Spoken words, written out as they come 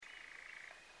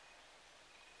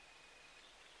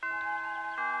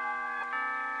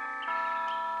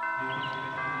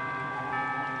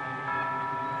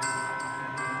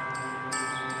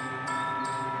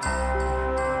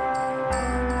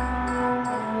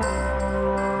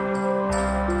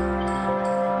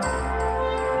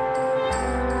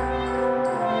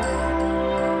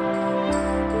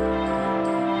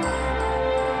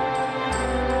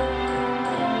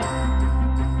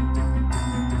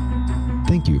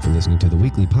for listening to the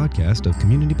weekly podcast of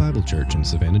Community Bible Church in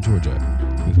Savannah, Georgia.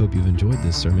 We hope you've enjoyed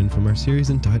this sermon from our series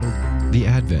entitled The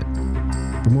Advent.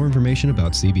 For more information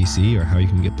about CBC or how you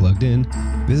can get plugged in,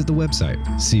 visit the website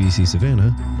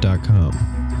cbcsavannah.com.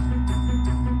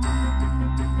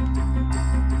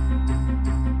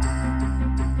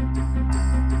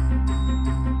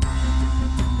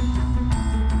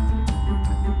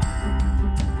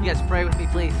 You guys pray with me,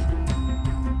 please.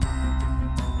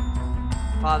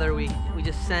 Father, we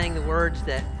just sang the words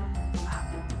that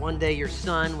one day your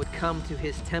Son would come to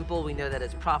his temple. We know that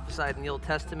it's prophesied in the Old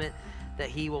Testament that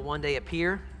he will one day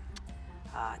appear,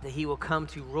 that he will come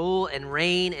to rule and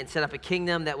reign and set up a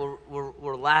kingdom that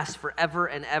will last forever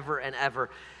and ever and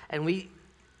ever. And we,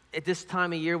 at this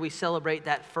time of year, we celebrate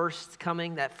that first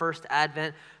coming, that first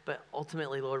advent. But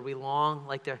ultimately, Lord, we long,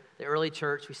 like the early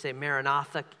church, we say,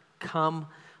 Maranatha, come,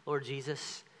 Lord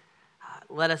Jesus.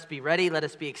 Let us be ready. Let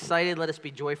us be excited. Let us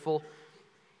be joyful.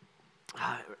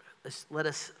 Let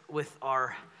us, with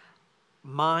our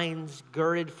minds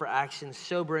girded for action,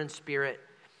 sober in spirit,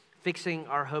 fixing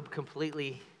our hope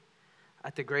completely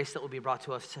at the grace that will be brought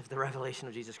to us of the revelation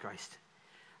of Jesus Christ.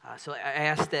 So I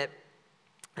ask that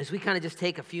as we kind of just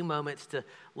take a few moments to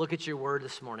look at your word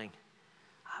this morning,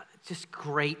 just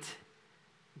great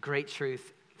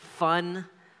truth, fun.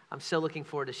 I'm so looking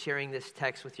forward to sharing this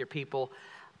text with your people.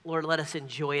 Lord, let us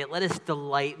enjoy it. Let us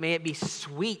delight. May it be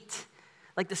sweet.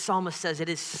 Like the psalmist says, it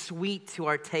is sweet to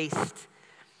our taste,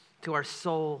 to our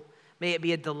soul. May it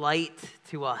be a delight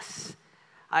to us.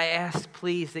 I ask,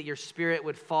 please, that your spirit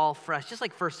would fall fresh. Just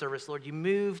like first service, Lord, you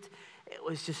moved. It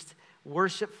was just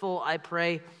worshipful. I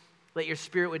pray that your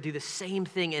spirit would do the same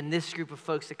thing in this group of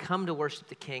folks that come to worship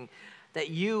the King,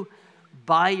 that you,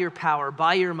 by your power,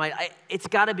 by your might, it's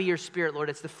got to be your spirit, Lord.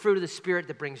 It's the fruit of the Spirit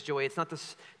that brings joy. It's not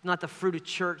the fruit of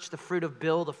church, the fruit of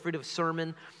Bill, the fruit of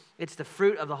sermon. It's the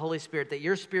fruit of the Holy Spirit, that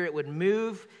your spirit would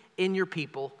move in your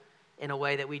people in a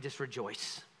way that we just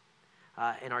rejoice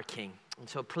in our King. And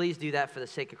so please do that for the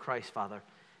sake of Christ, Father,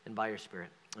 and by your Spirit.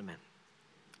 Amen.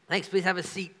 Thanks. Please have a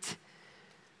seat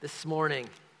this morning.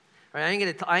 All right,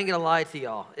 I ain't gonna lie to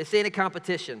y'all. This ain't a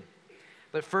competition.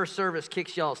 But first service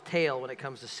kicks y'all's tail when it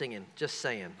comes to singing. Just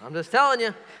saying. I'm just telling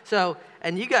you. So,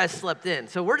 and you guys slept in.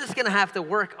 So we're just going to have to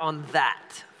work on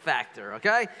that factor,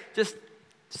 okay? Just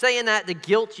saying that to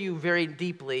guilt you very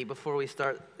deeply before we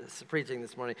start preaching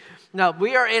this morning. No,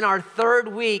 we are in our third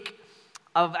week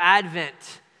of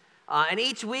Advent. And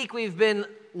each week we've been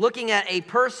looking at a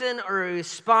person or a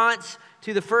response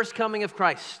to the first coming of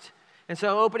Christ. And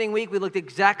so opening week we looked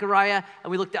at Zechariah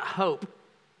and we looked at hope.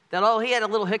 That he had a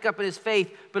little hiccup in his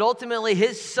faith, but ultimately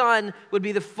his son would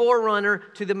be the forerunner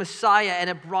to the Messiah, and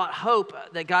it brought hope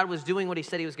that God was doing what he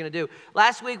said he was going to do.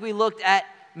 Last week we looked at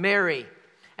Mary,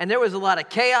 and there was a lot of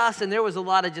chaos, and there was a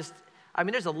lot of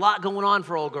there's a lot going on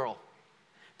for old girl.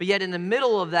 But yet in the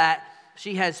middle of that,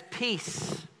 she has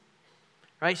peace,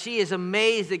 right? She is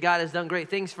amazed that God has done great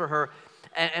things for her,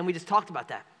 and we just talked about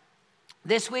that.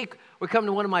 This week, we're coming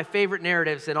to one of my favorite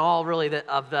narratives in all really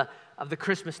of the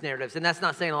Christmas narratives. And that's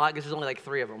not saying a lot because there's only like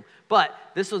 3 of them. But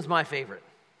this one's my favorite.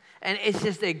 And it's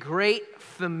just a great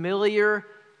familiar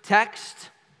text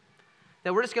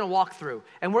that we're just going to walk through.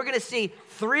 And we're going to see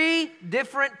 3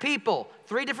 different people,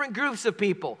 3 different groups of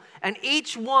people. And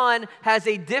each one has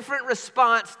a different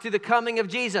response to the coming of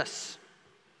Jesus.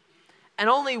 And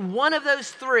only one of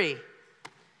those 3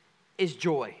 is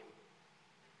joy.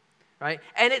 Right?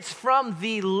 And it's from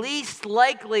the least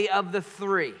likely of the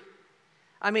 3.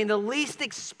 I mean, the least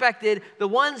expected, the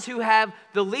ones who have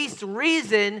the least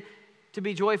reason to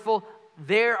be joyful,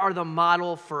 they are the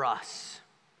model for us.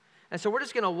 And so we're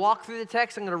just going to walk through the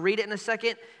text. I'm going to read it in a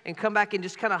second and come back and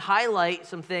just kind of highlight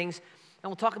some things.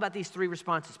 And we'll talk about these 3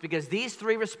 responses because these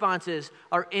 3 responses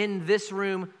are in this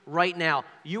room right now.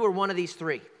 You are one of these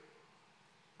 3.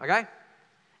 Okay?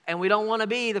 And we don't want to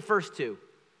be the first 2.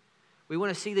 We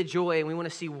want to see the joy and we want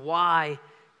to see why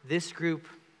this group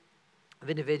of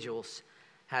individuals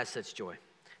has such joy.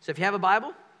 So if you have a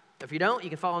Bible, if you don't, you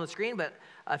can follow on the screen, but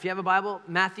if you have a Bible,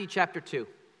 Matthew chapter 2.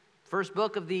 First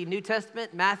book of the New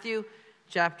Testament, Matthew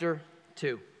chapter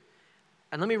 2.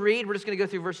 And let me read. We're just going to go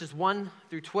through verses 1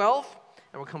 through 12,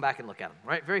 and we'll come back and look at them,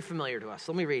 right? Very familiar to us.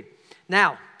 Let me read.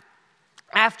 Now,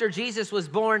 after Jesus was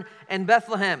born in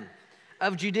Bethlehem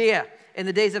of Judea in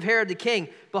the days of Herod the king,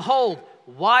 behold,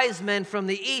 wise men from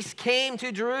the east came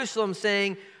to Jerusalem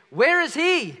saying, "Where is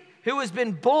he who has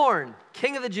been born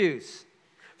King of the Jews?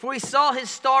 For we saw his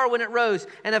star when it rose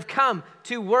and have come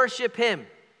to worship him."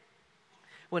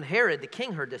 When Herod the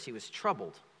king heard this, he was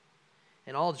troubled,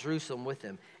 and all Jerusalem with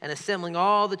him. And assembling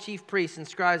all the chief priests and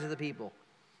scribes of the people,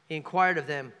 he inquired of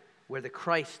them where the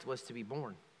Christ was to be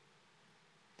born.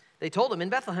 They told him, in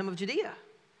Bethlehem of Judea.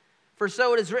 For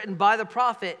so it is written by the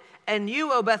prophet, and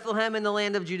you, O Bethlehem, in the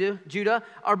land of Judah,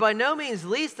 are by no means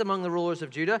least among the rulers of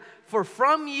Judah, for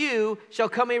from you shall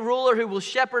come a ruler who will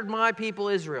shepherd my people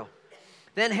Israel.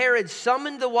 Then Herod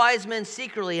summoned the wise men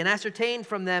secretly and ascertained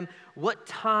from them what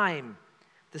time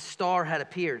the star had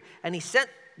appeared. And he sent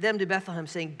them to Bethlehem,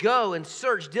 saying, go and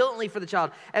search diligently for the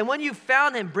child. And when you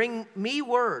found him, bring me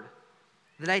word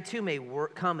that I too may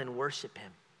come and worship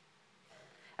him.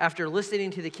 After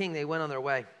listening to the king, they went on their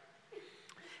way.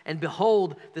 And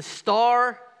behold, the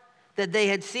star that they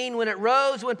had seen when it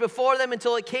rose went before them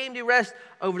until it came to rest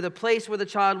over the place where the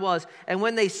child was. And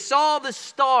when they saw the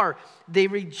star, they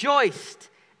rejoiced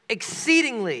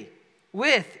exceedingly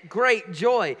with great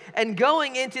joy. And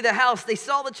going into the house, they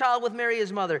saw the child with Mary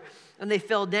his mother, and they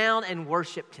fell down and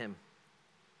worshiped him.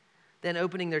 Then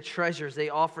opening their treasures, they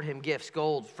offered him gifts,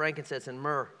 gold, frankincense, and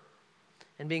myrrh.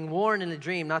 And being warned in a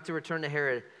dream not to return to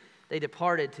Herod, they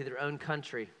departed to their own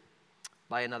country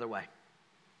by another way.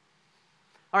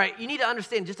 All right, you need to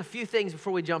understand just a few things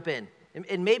before we jump in.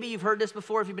 And maybe you've heard this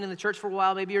before if you've been in the church for a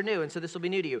while, maybe you're new, and so this will be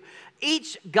new to you.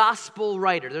 Each gospel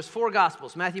writer, there's 4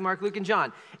 gospels, Matthew, Mark, Luke, and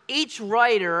John. Each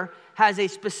writer has a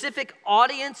specific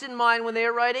audience in mind when they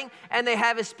are writing, and they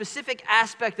have a specific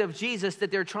aspect of Jesus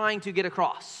that they're trying to get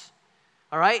across.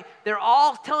 All right? They're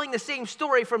all telling the same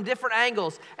story from different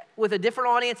angles with a different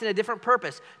audience and a different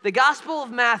purpose. The Gospel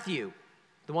of Matthew,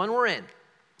 the one we're in,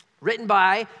 written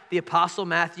by the Apostle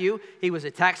Matthew. He was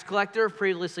a tax collector,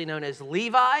 previously known as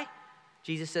Levi.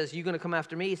 Jesus says, you going to come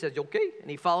after me? He says, okay.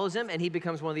 And he follows him, and he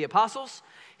becomes one of the apostles.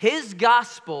 His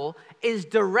gospel is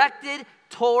directed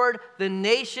toward the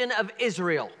nation of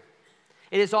Israel.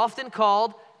 It is often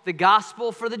called the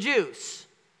gospel for the Jews.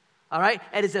 All right?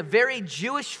 It is a very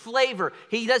Jewish flavor.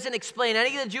 He doesn't explain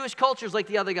any of the Jewish cultures like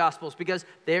the other gospels because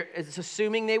it's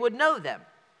assuming they would know them.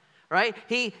 Right?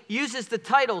 He uses the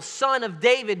title Son of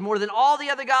David more than all the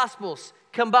other gospels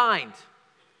combined.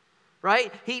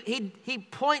 Right? He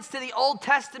points to the Old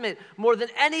Testament more than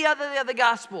any other of the other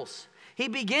gospels. He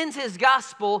begins his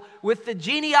gospel with the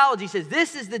genealogy. He says,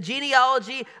 this is the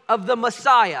genealogy of the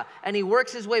Messiah. And he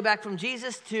works his way back from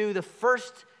Jesus to the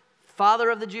first father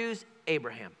of the Jews,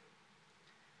 Abraham.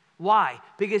 Why?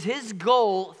 Because his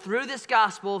goal through this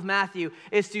gospel of Matthew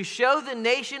is to show the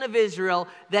nation of Israel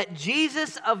that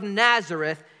Jesus of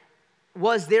Nazareth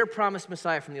was their promised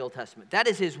Messiah from the Old Testament. That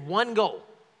is his one goal,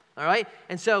 all right?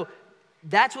 And so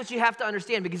that's what you have to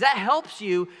understand because that helps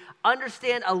you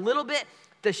understand a little bit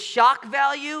the shock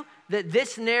value that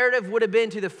this narrative would have been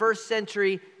to the first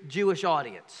century Jewish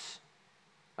audience,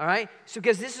 all right? So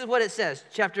because this is what it says,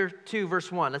 chapter 2,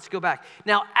 verse 1. Let's go back.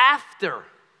 Now, after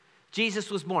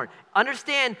Jesus was born.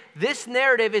 Understand, this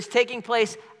narrative is taking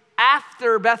place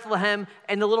after Bethlehem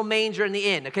and the little manger in the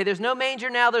inn. Okay, there's no manger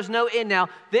now, there's no inn now.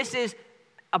 This is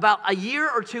about a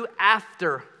year or two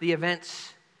after the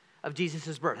events of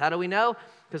Jesus' birth. How do we know?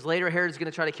 Because later Herod is going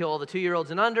to try to kill all the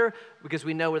 2-year-olds and under because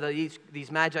we know where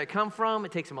these magi come from.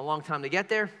 It takes them a long time to get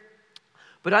there.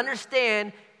 But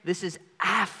understand, this is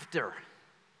after.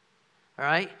 All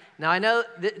right? Now, I know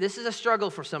this is a struggle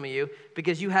for some of you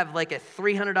because you have like a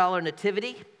 $300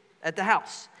 nativity at the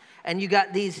house. And you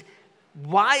got these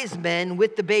wise men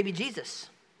with the baby Jesus.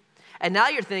 And now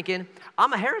you're thinking,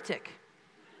 I'm a heretic.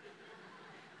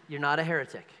 You're not a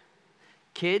heretic.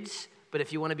 Kids, but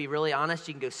if you want to be really honest,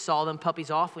 you can go saw them puppies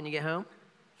off when you get home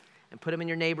and put them in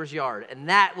your neighbor's yard. And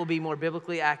that will be more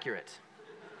biblically accurate.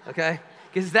 Okay?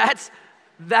 Because that's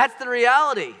the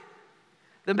reality.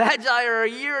 The Magi are a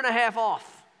year and a half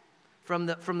off from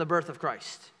the birth of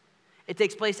Christ. It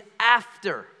takes place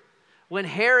after, when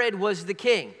Herod was the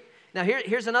king. Now,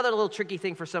 here's another little tricky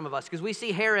thing for some of us, because we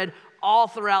see Herod all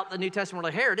throughout the New Testament. We're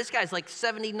like, Herod, this guy's like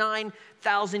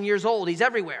 79,000 years old. He's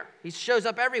everywhere. He shows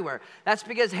up everywhere. That's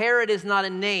because Herod is not a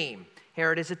name.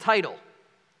 Herod is a title.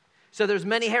 So there's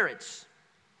many Herods.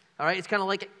 All right, it's kind of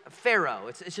like Pharaoh.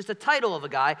 It's just a title of a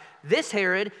guy. This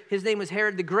Herod, his name was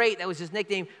Herod the Great. That was his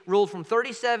nickname, ruled from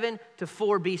 37 to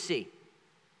 4 BC.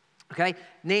 Okay,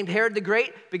 named Herod the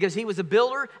Great because he was a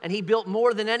builder and he built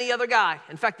more than any other guy.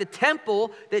 In fact, the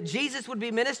temple that Jesus would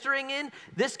be ministering in,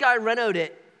 this guy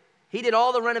renovated it. He did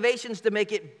all the renovations to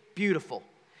make it beautiful.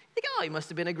 You think, oh, he must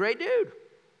have been a great dude,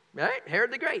 right?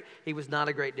 Herod the Great. He was not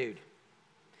a great dude.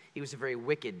 He was a very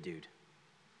wicked dude,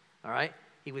 all right?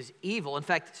 He was evil. In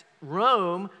fact,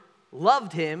 Rome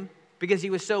loved him because he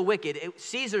was so wicked.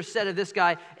 Caesar said of this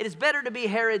guy, it is better to be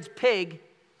Herod's pig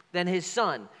than his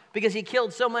son, because he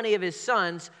killed so many of his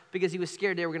sons because he was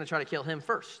scared they were going to try to kill him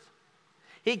first.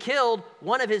 He killed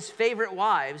one of his favorite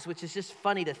wives, which is just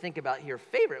funny to think about your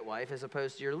favorite wife as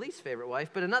opposed to your least favorite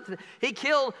wife. But he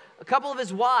killed a couple of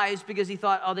his wives because he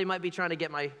thought, oh, they might be trying to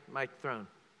get my throne.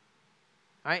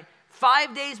 All right?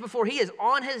 5 days before he is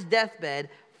on his deathbed,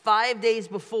 5 days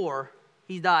before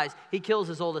he dies, he kills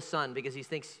his oldest son because he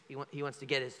thinks he wants to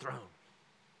get his throne.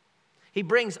 He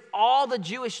brings all the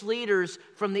Jewish leaders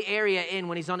from the area in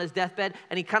when he's on his deathbed,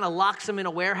 and he kind of locks them in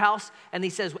a warehouse, and he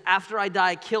says, after I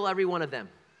die, kill every one of them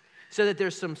so that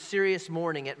there's some serious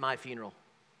mourning at my funeral.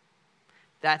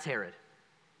 That's Herod.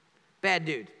 Bad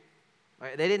dude. All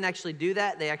right, they didn't actually do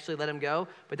that. They actually let him go,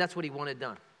 but that's what he wanted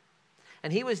done.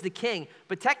 And he was the king,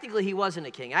 but technically he wasn't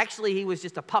a king. Actually, he was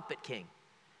just a puppet king.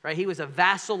 Right? He was a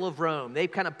vassal of Rome. They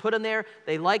kind of put him there.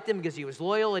 They liked him because he was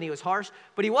loyal and he was harsh,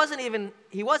 but he wasn't even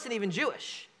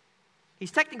Jewish. He's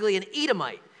technically an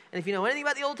Edomite. And if you know anything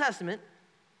about the Old Testament,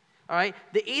 all right,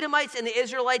 the Edomites and the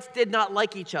Israelites did not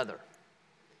like each other.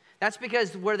 That's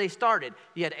because where they started.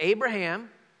 You had Abraham,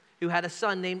 who had a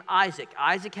son named Isaac.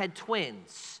 Isaac had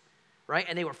twins, right?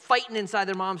 And they were fighting inside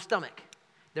their mom's stomach.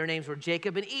 Their names were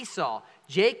Jacob and Esau.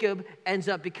 Jacob ends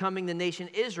up becoming the nation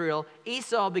Israel.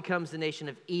 Esau becomes the nation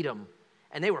of Edom.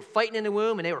 And they were fighting in the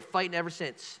womb, and they were fighting ever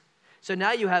since. So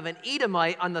now you have an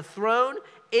Edomite on the throne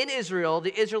in Israel.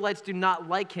 The Israelites do not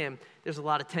like him. There's a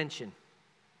lot of tension.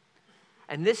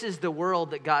 And this is the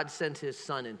world that God sent his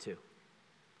son into.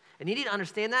 And you need to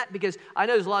understand that because I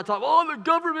know there's a lot of talk, oh, the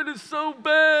government is so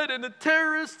bad, and the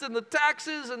terrorists, and the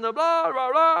taxes, and the blah,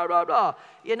 blah, blah, blah, blah.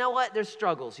 You know what? There's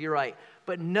struggles. You're right.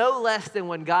 But no less than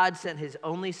when God sent his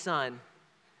only son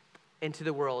into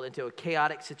the world, into a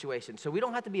chaotic situation. So we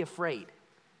don't have to be afraid.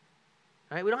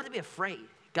 Right? We don't have to be afraid.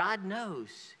 God knows.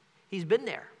 He's been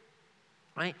there.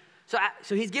 Right?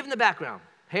 So he's given the background.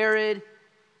 Herod,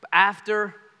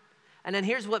 after. And then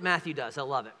here's what Matthew does. I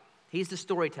love it. He's the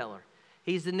storyteller.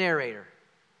 He's the narrator.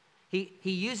 He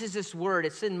uses this word.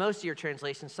 It's in most of your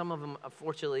translations. Some of them,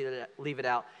 unfortunately, leave it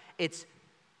out. It's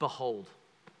behold.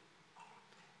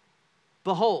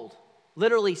 Behold.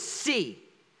 Literally, see.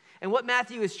 And what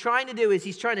Matthew is trying to do is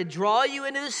he's trying to draw you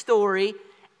into the story,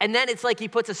 and then it's like he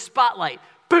puts a spotlight.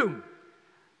 Boom.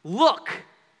 Look.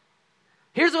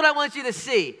 Here's what I want you to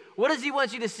see. What does he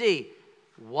want you to see?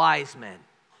 Wise men.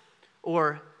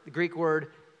 Or the Greek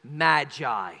word,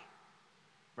 magi.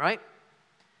 Right?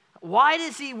 Why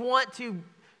does he want to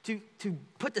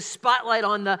put the spotlight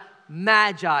on the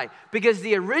magi? Because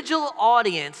the original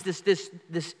audience, this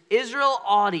Israel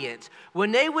audience,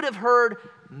 when they would have heard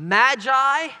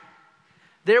magi,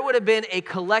 there would have been a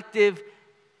collective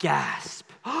gasp.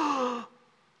 Right?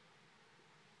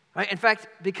 In fact,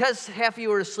 because half of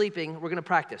you are sleeping, we're going to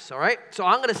practice, all right? So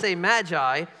I'm going to say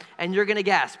magi, and you're going to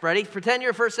gasp. Ready? Pretend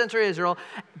you're first century Israel.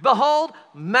 Behold,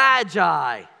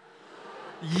 magi.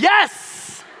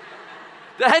 Yes!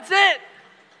 That's it.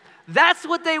 That's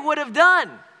what they would have done.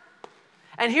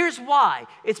 And here's why.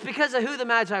 It's because of who the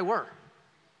Magi were.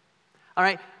 All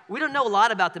right? We don't know a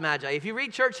lot about the Magi. If you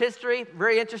read church history,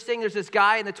 very interesting. There's this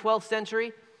guy in the 12th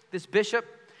century, this bishop.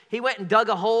 He went and dug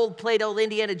a hole, played old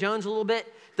Indiana Jones a little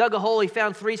bit, dug a hole, he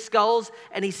found 3 skulls,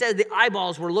 and he said the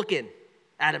eyeballs were looking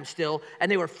at him still,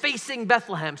 and they were facing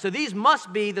Bethlehem. So these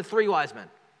must be the 3 wise men.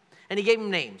 And he gave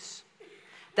them names.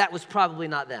 That was probably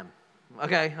not them.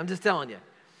 Okay? I'm just telling you.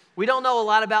 We don't know a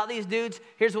lot about these dudes.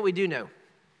 Here's what we do know.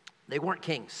 They weren't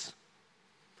kings.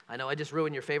 I know I just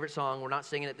ruined your favorite song. We're not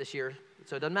singing it this year,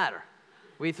 so it doesn't matter.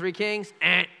 We 3 kings,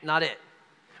 not it.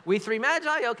 We 3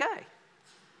 magi, okay.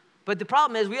 But the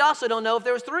problem is we also don't know if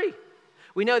there was 3.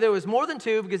 We know there was more than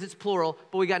 2 because it's plural,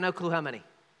 but we got no clue how many.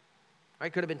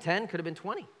 Right? Could have been 10, could have been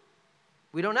 20.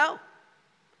 We don't know.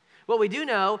 What we do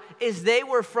know is they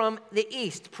were from the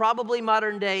east, probably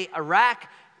modern-day Iraq,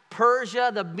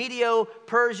 Persia, the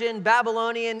Medo-Persian,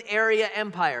 Babylonian area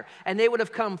empire. And they would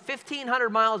have come 1,500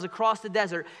 miles across the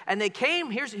desert. And they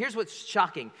came, here's what's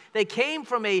shocking. They came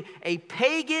from a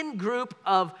pagan group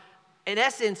of, in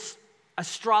essence,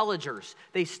 astrologers.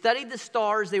 They studied the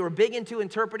stars. They were big into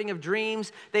interpreting of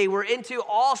dreams. They were into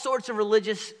all sorts of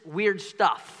religious weird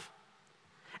stuff.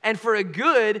 And for a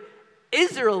good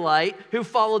Israelite who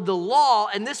followed the law,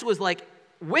 and this was like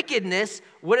wickedness,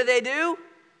 what do?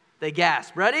 They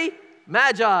gasp. Ready?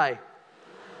 Magi.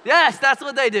 Yes, that's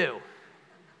what they do.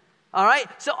 All right?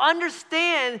 So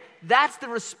understand that's the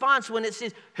response when it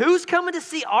says, who's coming to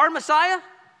see our Messiah?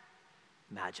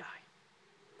 Magi.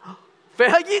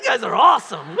 You guys are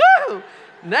awesome. Woo!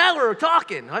 Now we're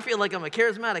talking. I feel like I'm a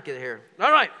charismatic in here.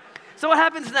 All right. So what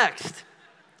happens next?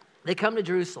 They come to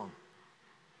Jerusalem.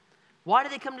 Why do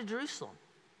they come to Jerusalem?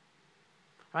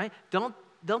 Right? Don't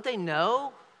they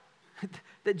know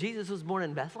that Jesus was born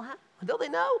in Bethlehem? Don't they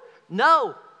know?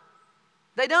 No.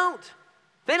 They don't.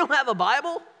 They don't have a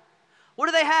Bible. What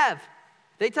do they have?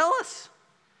 They tell us.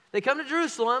 They come to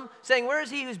Jerusalem saying, where is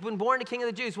he who's been born the King of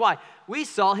the Jews? Why? We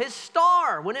saw his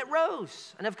star when it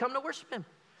rose and have come to worship him.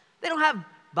 They don't have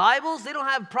Bibles. They don't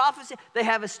have prophecy. They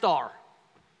have a star.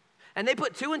 And they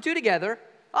put 2 and 2 together.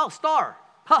 Oh, star.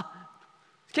 Huh.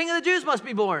 King of the Jews must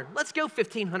be born. Let's go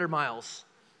 1,500 miles.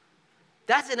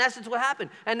 That's in essence what happened.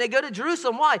 And they go to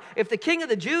Jerusalem. Why? If the King of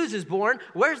the Jews is born,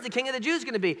 where's the King of the Jews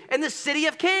going to be? In the city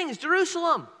of kings,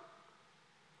 Jerusalem.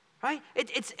 Right?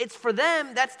 It's for them,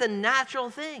 that's the natural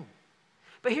thing.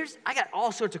 But I got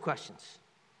all sorts of questions.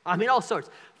 I mean, all sorts.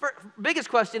 Biggest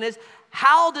question is,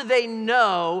 how do they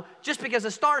know just because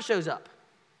a star shows up?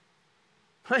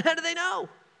 How do they know?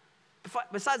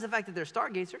 Besides the fact that they're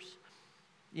stargazers,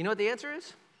 you know what the answer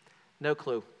is? No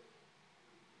clue.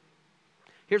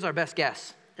 Here's our best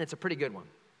guess, and it's a pretty good one.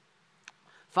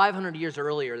 500 years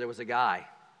earlier, there was a guy,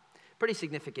 pretty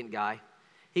significant guy.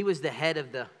 He was the head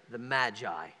of the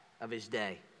Magi of his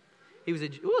day. He was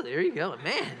there you go,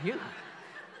 man.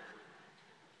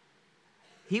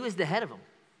 He was the head of them.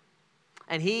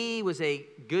 And he was a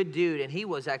good dude, and he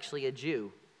was actually a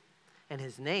Jew. And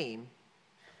his name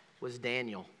was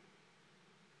Daniel.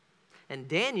 And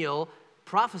Daniel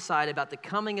prophesied about the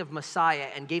coming of Messiah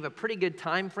and gave a pretty good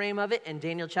time frame of it in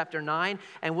Daniel chapter 9.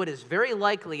 And what is very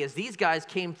likely is these guys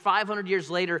came 500 years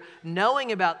later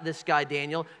knowing about this guy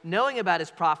Daniel, knowing about his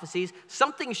prophecies.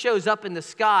 Something shows up in the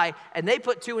sky, and they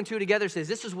put 2 and 2 together, says,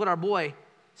 this is what our boy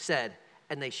said.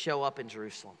 And they show up in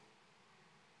Jerusalem.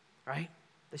 Right?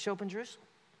 They show up in Jerusalem.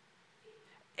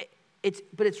 It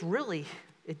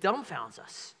dumbfounds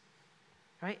us.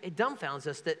 Right? It dumbfounds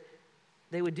us that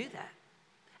they would do that.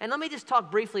 And let me just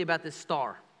talk briefly about this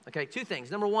star. Okay, 2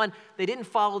 things. Number 1, they didn't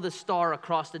follow the star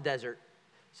across the desert.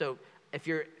 So if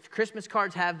Christmas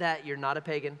cards have that, you're not a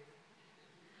pagan.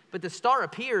 But the star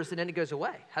appears and then it goes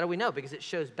away. How do we know? Because it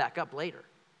shows back up later.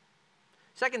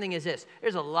 Second thing is this.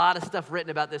 There's a lot of stuff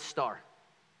written about this star.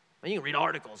 You can read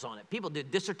articles on it. People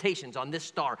did dissertations on this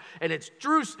star, and it's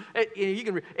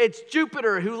it's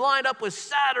Jupiter who lined up with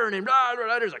Saturn, and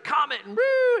there's a comet, and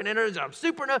then there's a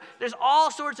supernova. There's all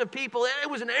sorts of people. It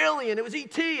was an alien. It was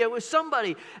E.T. It was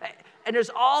somebody, and there's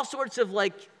all sorts of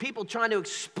people trying to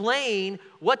explain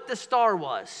what the star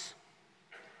was.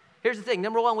 Here's the thing.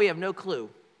 Number 1, we have no clue.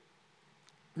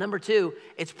 Number 2,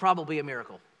 it's probably a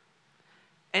miracle.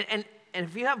 And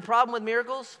if you have a problem with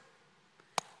miracles,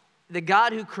 the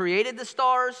God who created the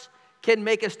stars can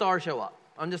make a star show up.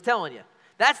 I'm just telling you.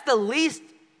 That's the least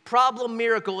problem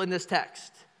miracle in this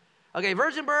text. Okay,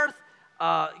 virgin birth,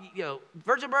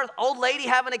 old lady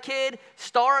having a kid,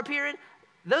 star appearing,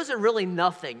 those are really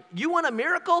nothing. You want a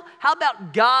miracle? How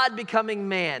about God becoming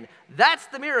man? That's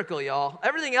the miracle, y'all.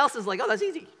 Everything else is oh, that's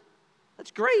easy.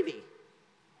 That's gravy.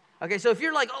 Okay, so if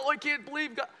you're I can't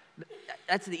believe God,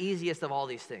 that's the easiest of all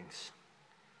these things.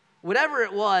 Whatever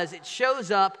it was, it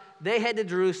shows up, they head to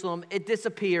Jerusalem, it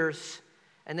disappears,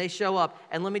 and they show up.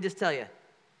 And let me just tell you,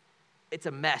 it's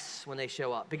a mess when they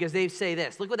show up because they say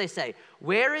this. Look what they say.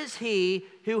 Where is he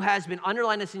who has been,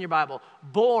 underline this in your Bible,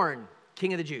 born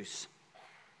King of the Jews?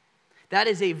 That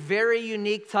is a very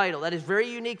unique title. That is a very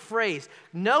unique phrase.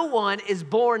 No one is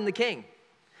born the king.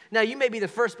 Now, you may be the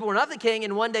firstborn of the king,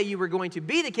 and one day you were going to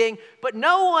be the king, but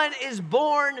no one is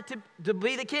born to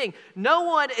be the king. No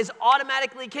one is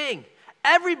automatically king.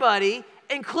 Everybody,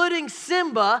 including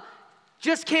Simba,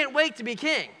 just can't wait to be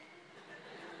king.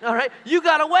 All right? You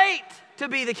got to wait to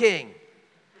be the king.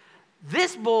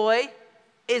 This boy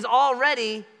is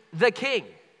already the king.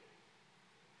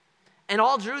 And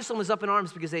all Jerusalem is up in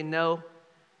arms because they know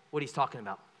what he's talking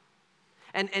about.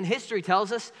 And history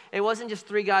tells us it wasn't just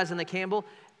 3 guys on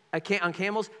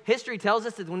camels. History tells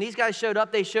us that when these guys showed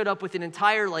up, they showed up with an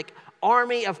entire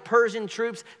army of Persian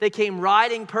troops. They came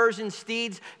riding Persian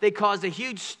steeds. They caused a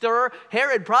huge stir.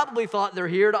 Herod probably thought they're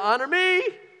here to honor me.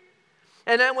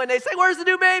 And then when they say, where's the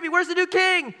new baby? Where's the new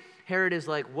king? Herod is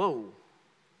like, whoa,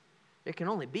 there can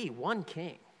only be one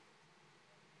king.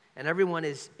 And everyone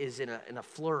is in a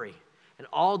flurry. And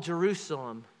all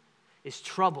Jerusalem is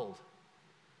troubled.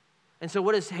 And so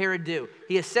what does Herod do?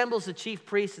 He assembles the chief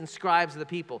priests and scribes of the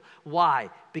people.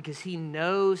 Why? Because he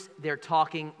knows they're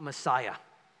talking Messiah.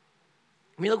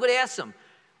 I mean, look what he asks them.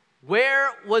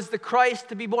 Where was the Christ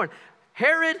to be born?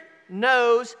 Herod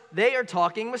knows they are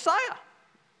talking Messiah.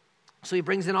 So he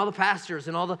brings in all the pastors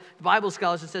and all the Bible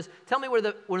scholars and says, tell me where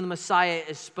the Messiah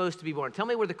is supposed to be born. Tell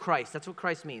me where the Christ, that's what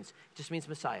Christ means. It just means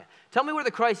Messiah. Tell me where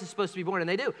the Christ is supposed to be born. And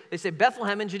they do. They say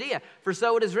Bethlehem in Judea, for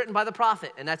so it is written by the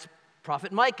prophet. And that's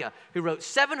Prophet Micah, who wrote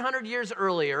 700 years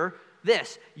earlier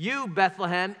this, you,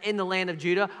 Bethlehem, in the land of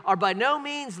Judah, are by no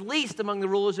means least among the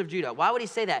rulers of Judah. Why would he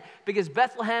say that? Because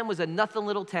Bethlehem was a nothing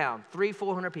little town,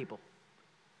 300-400 people.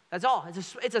 That's all.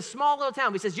 It's a small little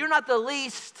town. He says, you're not the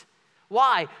least.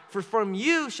 Why? For from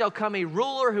you shall come a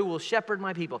ruler who will shepherd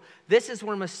my people. This is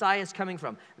where Messiah is coming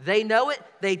from. They know it.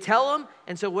 They tell him.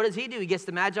 And so what does he do? He gets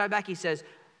the Magi back. He says,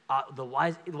 the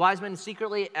wise men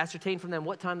secretly ascertained from them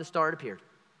what time the star had appeared.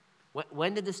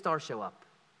 When did the star show up?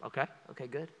 Okay,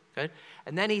 good.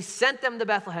 And then he sent them to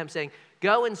Bethlehem saying,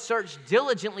 go and search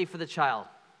diligently for the child.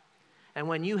 And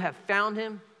when you have found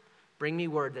him, bring me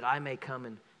word that I may come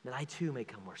and that I too may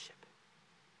come worship.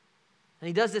 And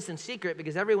he does this in secret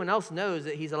because everyone else knows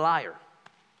that he's a liar.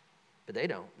 But they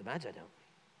don't. The Magi don't.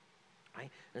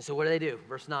 Right? And so what do?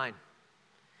 Verse 9.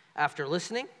 After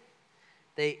listening,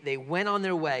 they went on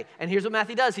their way. And here's what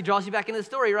Matthew does. He draws you back into the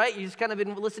story, right? You just kind of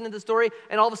been listening to the story,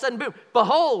 and all of a sudden, boom,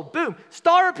 behold, boom,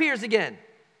 star appears again.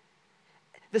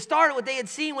 The star, what they had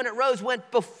seen when it rose, went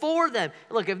before them.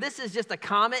 Look, if this is just a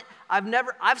comet,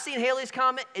 I've seen Halley's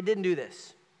Comet. It didn't do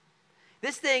this.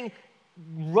 This thing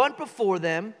went before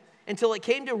them until it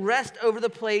came to rest over the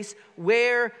place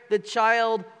where the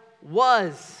child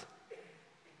was.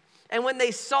 And when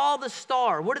they saw the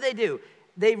star, what do?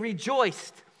 They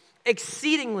rejoiced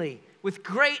exceedingly with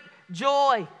great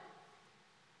joy.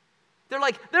 They're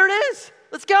like, there it is.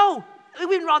 Let's go. We've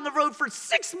been on the road for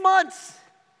 6 months.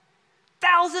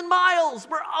 1,000 miles.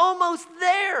 We're almost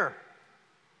there.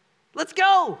 Let's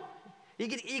go. You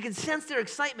can sense their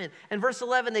excitement. And verse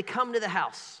 11, they come to the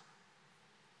house.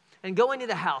 And go into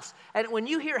the house. And when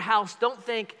you hear house, don't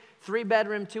think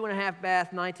 3-bedroom, 2.5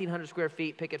 bath, 1,900 square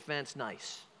feet, picket fence,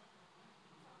 nice.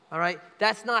 All right?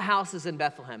 That's not houses in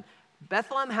Bethlehem.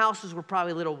 Bethlehem houses were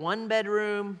probably little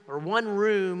 1-bedroom or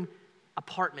 1-room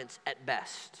apartments at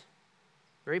best.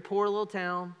 Very poor little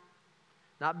town,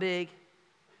 not big.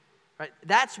 Right?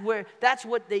 That's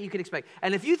what you could expect.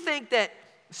 And if you think that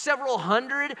several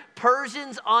hundred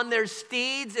Persians on their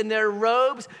steeds in their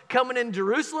robes coming in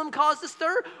Jerusalem caused a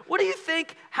stir, what do you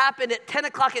think happened at 10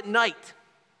 o'clock at night?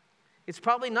 It's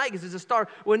probably night because there's a star.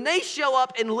 When they show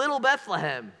up in little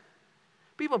Bethlehem,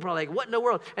 people are probably like, what in the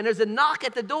world? And there's a knock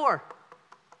at the door.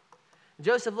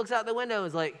 Joseph looks out the window and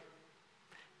is like,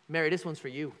 Mary, this one's for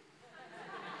you.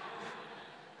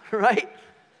 Right?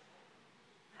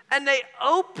 And they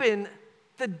open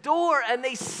the door and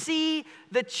they see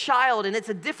the child. And it's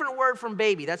a different word from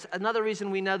baby. That's another reason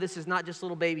we know this is not just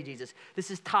little baby Jesus. This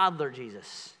is toddler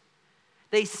Jesus.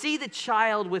 They see the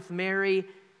child with Mary,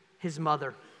 his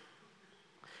mother.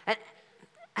 And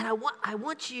I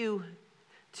want you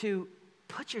to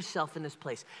put yourself in this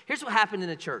place. Here's what happened in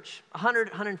the church.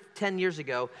 110 years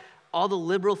ago, all the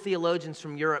liberal theologians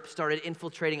from Europe started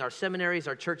infiltrating our seminaries,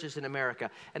 our churches in America,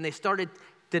 and they started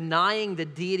denying the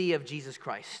deity of Jesus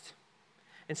Christ.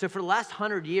 And so for the last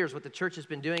 100 years, what the church has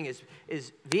been doing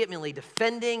is vehemently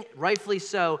defending, rightfully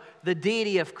so, the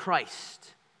deity of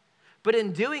Christ. But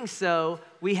in doing so,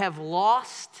 we have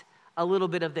lost a little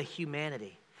bit of the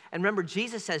humanity. And remember,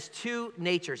 Jesus has two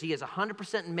natures. He is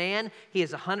 100% man. He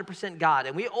is 100% God.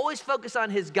 And we always focus on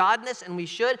his godness, and we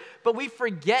should, but we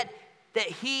forget that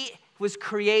he was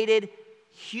created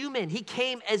human. He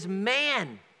came as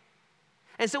man.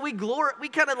 And so we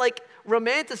kind of like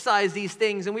romanticize these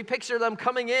things, and we picture them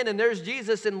coming in, and there's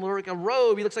Jesus in like a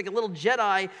robe. He looks like a little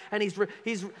Jedi, and he's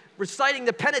reciting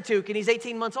the Pentateuch, and he's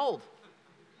 18 months old.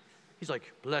 He's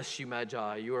like, bless you,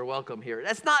 Magi. You are welcome here.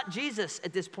 That's not Jesus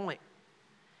at this point.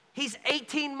 He's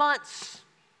 18 months,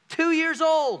 2 years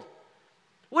old.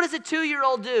 What does a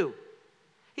 2-year-old do?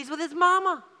 He's with his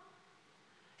mama.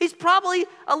 He's probably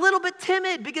a little bit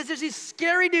timid because there's these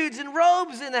scary dudes in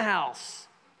robes in the house.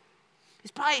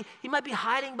 He might be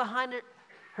hiding behind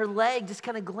her leg, just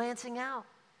kind of glancing out,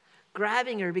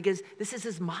 grabbing her because this is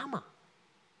his mama.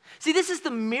 See, this is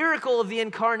the miracle of the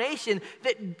incarnation,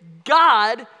 that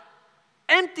God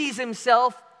empties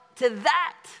himself to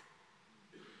that.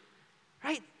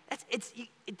 Right?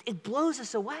 It blows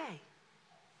us away.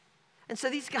 And so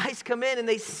these guys come in and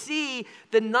they see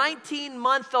the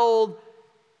 19-month-old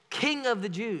King of the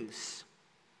Jews.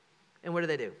 And what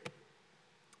do?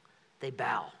 They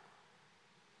bow.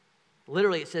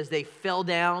 Literally, it says they fell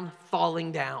down,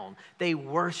 falling down. They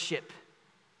worship.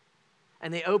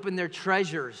 And they open their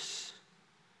treasures.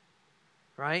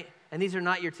 Right? And these are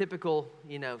not your typical,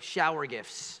 shower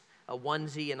gifts. A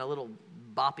onesie and a little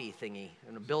boppy thingy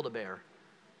and a Build-A-Bear.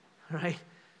 Right?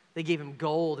 They gave him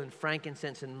gold and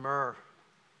frankincense and myrrh.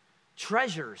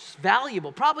 Treasures,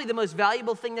 valuable, probably the most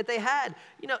valuable thing that they had.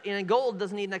 And gold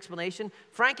doesn't need an explanation.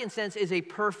 Frankincense is a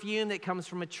perfume that comes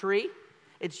from a tree.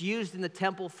 It's used in the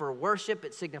temple for worship.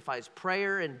 It signifies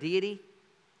prayer and deity.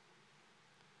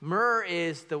 Myrrh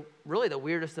is really the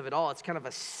weirdest of it all. It's kind of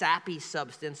a sappy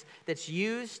substance that's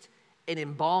used in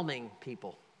embalming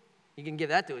people. You can give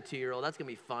that to a 2-year-old. That's going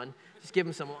to be fun. Just give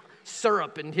them some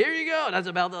syrup, and here you go.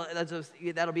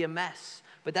 That'll be a mess.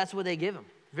 But that's what they give them.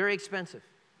 Very expensive,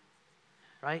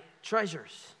 right?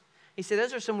 Treasures. He said,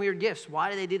 those are some weird gifts. Why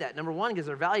do they do that? Number one, because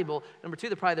they're valuable. Number two,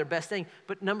 they're probably their best thing.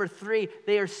 But number three,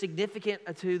 they are significant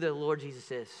to who the Lord Jesus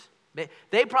is.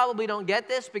 They probably don't get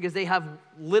this because they have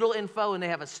little info and they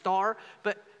have a star.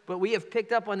 But we have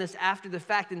picked up on this after the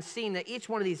fact and seen that each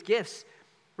one of these gifts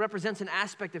represents an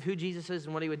aspect of who Jesus is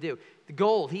and what he would do. The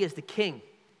gold, he is the king.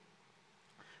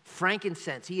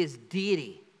 Frankincense, he is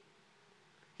deity.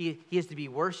 He is to be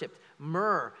worshiped.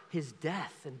 Myrrh, his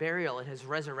death and burial and his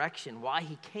resurrection, why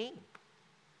he came.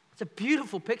 It's a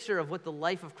beautiful picture of what the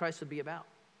life of Christ would be about.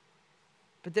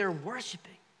 But they're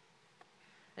worshiping.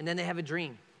 And then they have a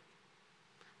dream.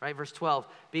 Right, verse 12,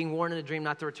 being warned in a dream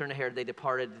not to return to Herod, they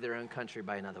departed to their own country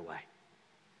by another way.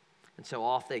 And so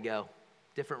off they go,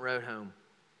 different road home,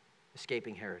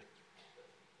 escaping Herod.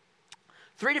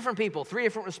 3 different people, 3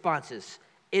 different responses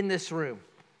in this room,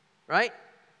 right?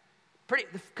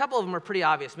 A couple of them are pretty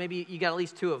obvious. Maybe you got at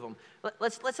least 2 of them.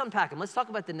 Let's unpack them. Let's talk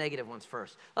about the negative ones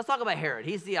first. Let's talk about Herod.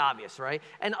 He's the obvious, right?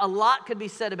 And a lot could be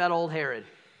said about old Herod,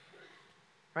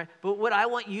 right? But what I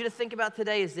want you to think about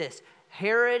today is this.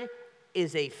 Herod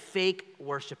is a fake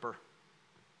worshiper.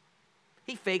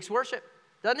 He fakes worship,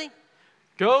 doesn't he?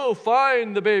 Go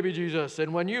find the baby Jesus,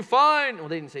 and when you find, well,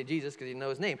 they didn't say Jesus because he didn't know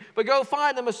his name, but go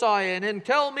find the Messiah, and then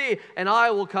tell me, and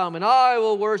I will come, and I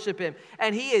will worship him.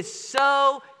 And he is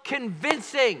so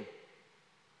convincing.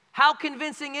 How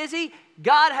convincing is he?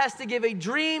 God has to give a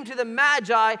dream to the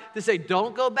Magi to say,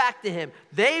 don't go back to him.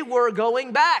 They were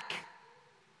going back.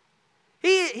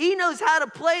 He knows how to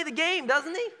play the game,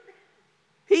 doesn't he?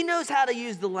 He knows how to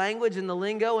use the language and the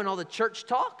lingo and all the church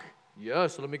talk.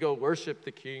 Yes, let me go worship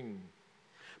the king.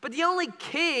 But the only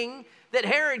king that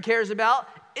Herod cares about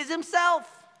is himself.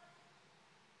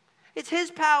 It's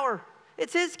his power.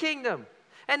 It's his kingdom.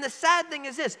 And the sad thing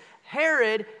is this.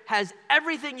 Herod has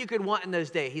everything you could want in those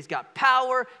days. He's got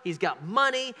power. He's got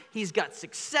money. He's got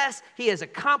success. He has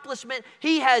accomplishment.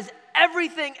 He has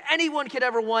everything anyone could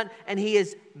ever want, and he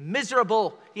is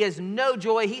miserable. He has no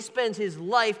joy. He spends his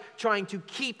life trying to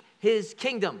keep his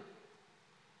kingdom.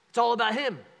 It's all about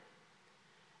him.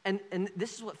 And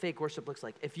this is what fake worship looks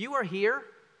like. If you are here,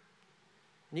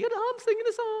 and you go, I'm singing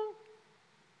a song,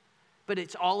 but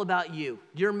it's all about you.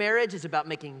 Your marriage is about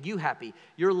making you happy.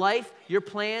 Your life, your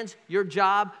plans, your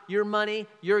job, your money,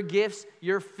 your gifts,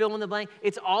 your fill in the blank.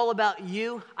 It's all about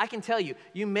you. I can tell you,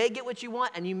 you may get what you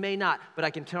want and you may not, but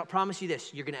I can promise you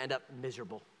this, you're going to end up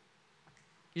miserable.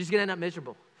 You're just going to end up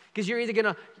miserable. Because you're either going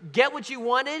to get what you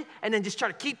wanted and then just try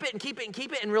to keep it and keep it and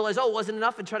keep it and realize, it wasn't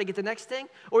enough and try to get the next thing,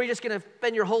 or you're just going to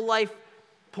spend your whole life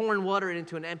pouring water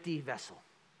into an empty vessel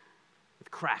with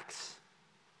cracks.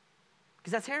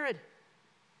 Because that's Herod.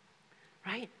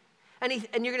 Right? And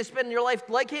you're going to spend your life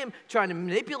like him, trying to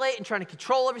manipulate and trying to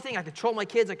control everything. I control my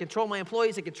kids. I control my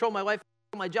employees. I control my wife.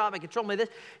 I control my job. I control my this.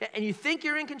 And you think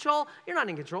you're in control. You're not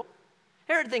in control.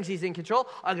 Herod thinks he's in control.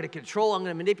 I'm going to control. I'm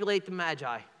going to manipulate the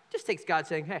Magi. Just takes God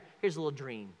saying, hey, here's a little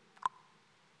dream.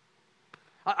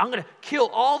 I'm going to kill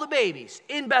all the babies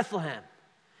in Bethlehem.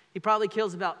 He probably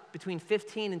kills about between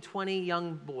 15 and 20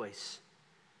 young boys.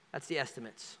 That's the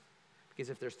estimates. Because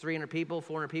if there's 300 people,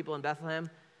 400 people in Bethlehem,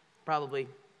 probably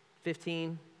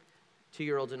 15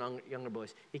 2-year-olds and younger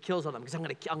boys. He kills all them because I'm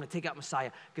going to take out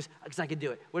Messiah because I can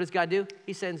do it. What does God do?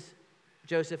 He sends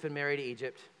Joseph and Mary to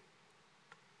Egypt.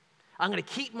 I'm going to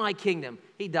keep my kingdom.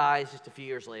 He dies just a few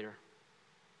years later.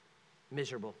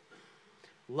 Miserable.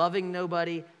 Loving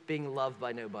nobody, being loved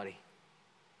by nobody.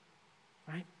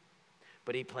 Right?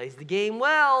 But he plays the game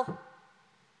well.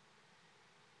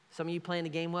 Some of you playing the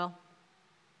game well?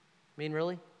 I mean,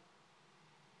 really?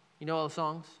 You know all the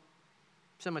songs?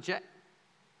 Send my check.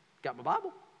 Got my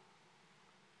Bible.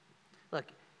 Look,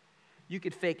 you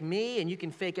could fake me and you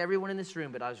can fake everyone in this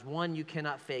room, but there's one you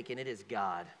cannot fake, and it is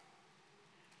God.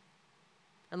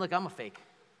 And look, I'm a fake.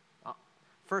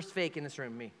 First fake in this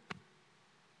room, me.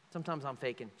 Sometimes I'm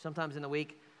faking. Sometimes in the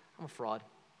week, I'm a fraud.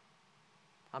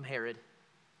 I'm Herod.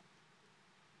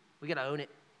 We got to own it.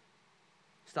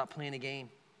 Stop playing the game,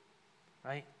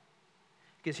 right?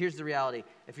 Because here's the reality.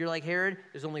 If you're like Herod,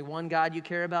 there's only one God you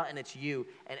care about, and it's you.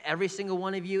 And every single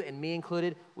one of you, and me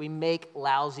included, we make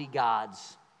lousy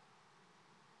gods.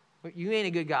 You ain't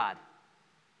a good God.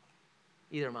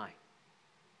 Either am I.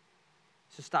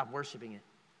 So stop worshiping it.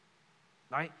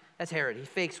 All right? That's Herod. He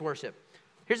fakes worship.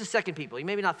 Here's the second people. You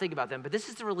maybe not think about them, but this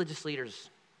is the religious leaders.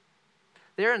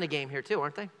 They're in the game here too,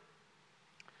 aren't they?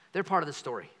 They're part of the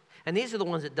story. And these are the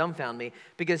ones that dumbfound me,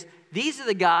 because these are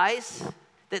the guys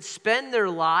that spend their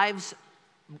lives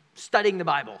studying the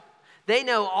Bible. They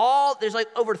know there's like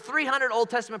over 300 Old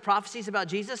Testament prophecies about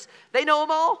Jesus. They know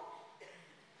them all,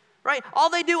 right? All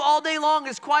they do all day long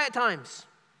is quiet times.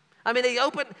 I mean,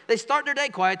 they start their day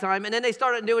quiet time, and then they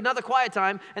start and do another quiet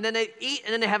time, and then they eat,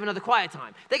 and then they have another quiet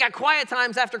time. They got quiet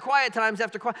times after quiet times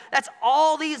after quiet. That's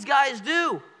all these guys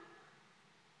do.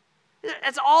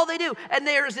 That's all they do. And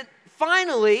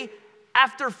finally,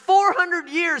 after 400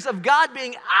 years of God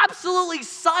being absolutely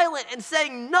silent and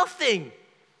saying nothing,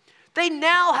 they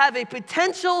now have a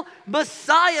potential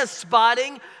Messiah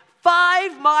spotting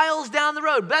 5 miles down the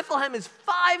road. Bethlehem is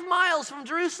 5 miles from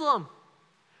Jerusalem.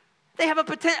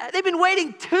 They've been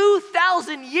waiting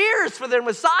 2,000 years for their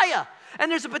Messiah,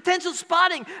 and there's a potential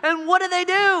spotting. And what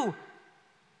do?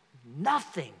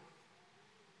 Nothing.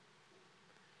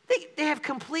 They have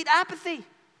complete apathy.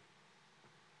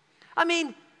 I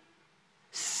mean,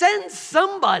 send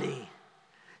somebody.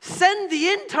 Send the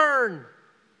intern.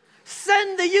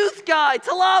 Send the youth guy.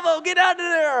 Talavo, get out of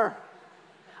there.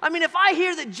 I mean, if I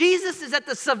hear that Jesus is at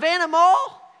the Savannah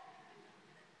Mall,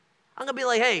 I'm going to be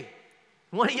like, hey,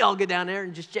 one of y'all get down there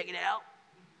and just check it out.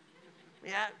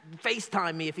 Yeah,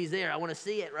 FaceTime me if he's there. I want to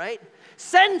see it, right?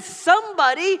 Send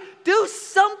somebody. Do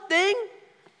something.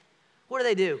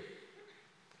 What do?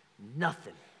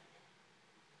 Nothing.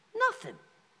 Nothing.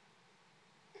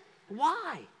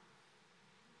 Why?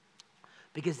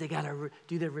 Because they got to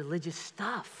do their religious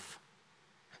stuff.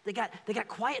 They got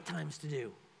quiet times to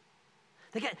do.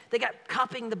 They got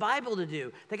copying the Bible to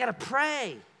do. They got to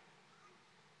pray.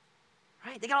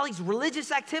 Right? They got all these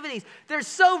religious activities. They're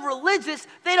so religious,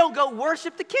 they don't go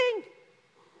worship the King.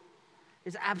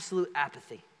 There's absolute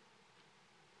apathy.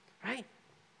 Right?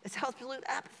 It's absolute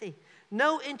apathy.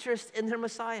 No interest in their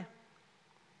Messiah.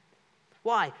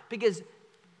 Why? Because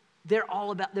they're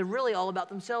really all about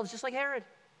themselves, just like Herod.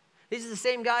 These are the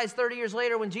same guys 30 years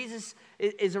later when Jesus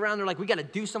is around. They're like, we got to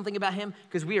do something about him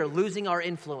because we are losing our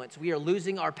influence. We are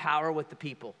losing our power with the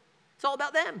people. It's all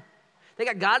about them. They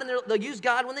got God, and they'll use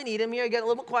God when they need him. Here, I got a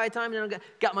little quiet time, and I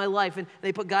got my life. And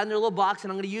they put God in their little box,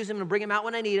 and I'm going to use him and bring him out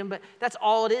when I need him. But that's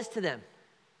all it is to them.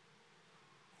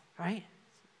 Right?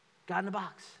 God in a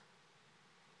box.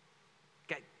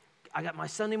 I got my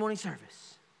Sunday morning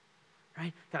service.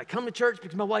 Right? Got to come to church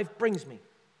because my wife brings me.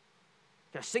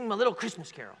 Got to sing my little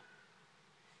Christmas carol.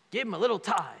 Give them a little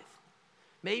tithe.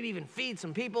 Maybe even feed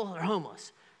some people who are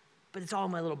homeless. But it's all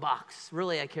in my little box.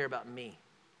 Really, I care about me.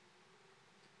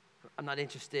 I'm not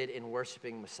interested in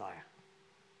worshiping Messiah.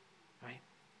 Right?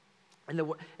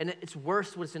 And it's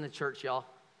worse what's in the church, y'all.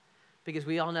 Because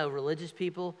we all know religious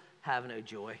people have no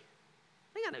joy.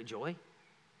 They got no joy.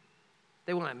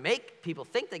 They want to make people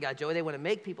think they got joy. They want to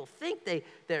make people think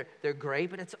they're great,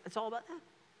 but it's all about them.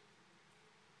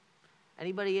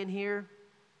 Anybody in here,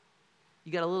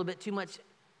 you got a little bit too much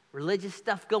religious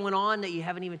stuff going on that you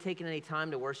haven't even taken any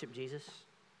time to worship Jesus?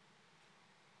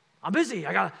 I'm busy.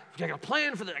 I got a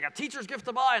plan for that. I got teacher's gift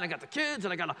to buy, and I got the kids,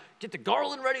 and I got to get the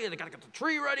garland ready, and I got to get the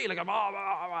tree ready, and I got blah,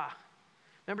 blah, blah, blah.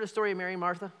 Remember the story of Mary and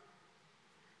Martha?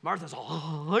 Martha's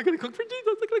all, I got to cook for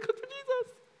Jesus. I got to cook for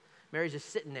Jesus. Mary's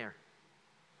just sitting there.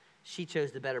 She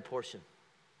chose the better portion.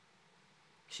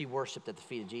 She worshiped at the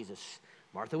feet of Jesus.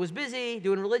 Martha was busy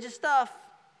doing religious stuff.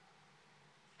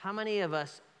 How many of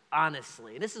us,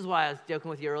 honestly, and this is why I was joking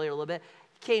with you earlier a little bit,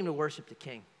 came to worship the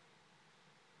King?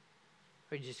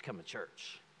 Or did you just come to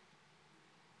church?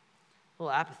 A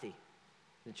little apathy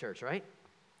in the church, right?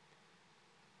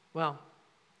 Well,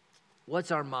 what's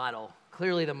our model?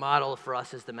 Clearly the model for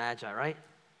us is the Magi, right?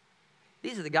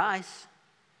 These are the guys.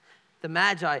 The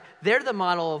Magi, they're the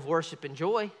model of worship and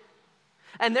joy.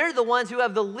 And they're the ones who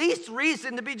have the least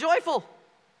reason to be joyful.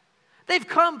 They've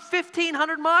come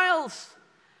 1,500 miles.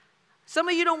 Some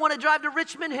of you don't want to drive to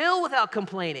Richmond Hill without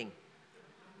complaining.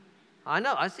 I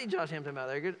know, I see Josh Hampton out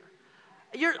there. Good.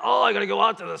 I got to go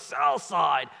out to the south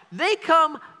side. They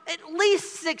come at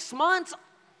least 6 months,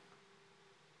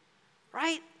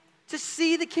 right, to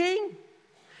see the King.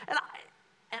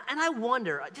 And I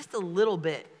wonder, just a little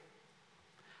bit,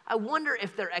 I wonder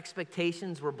if their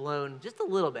expectations were blown just a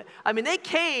little bit. I mean, they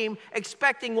came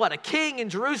expecting what? A king in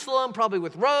Jerusalem, probably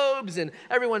with robes and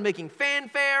everyone making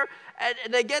fanfare.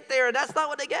 And they get there, and that's not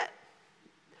what they get.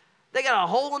 They got a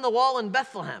hole in the wall in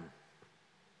Bethlehem.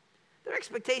 Their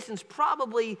expectations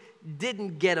probably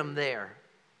didn't get them there.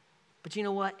 But you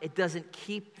know what? It doesn't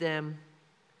keep them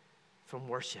from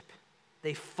worship.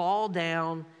 They fall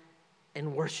down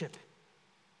and worship.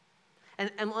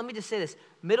 And let me just say this.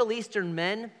 Middle Eastern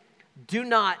men do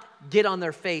not get on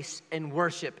their face and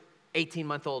worship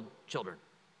 18-month-old children.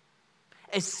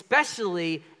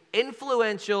 Especially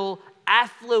influential,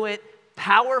 affluent,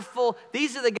 powerful.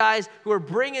 These are the guys who are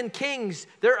bringing kings.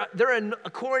 They're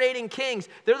coronating kings.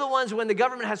 They're the ones when the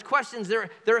government has questions,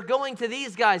 they're going to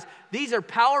these guys. These are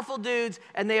powerful dudes,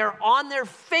 and they are on their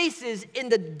faces in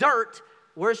the dirt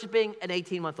worshiping an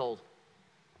 18-month-old.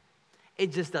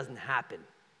 It just doesn't happen.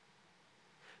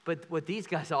 But what these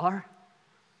guys are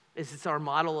is it's our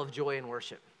model of joy and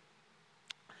worship.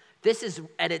 This is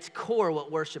at its core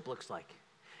what worship looks like.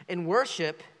 In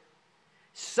worship,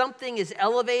 something is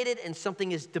elevated and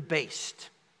something is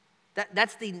debased.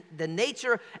 That's the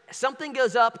nature. Something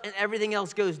goes up and everything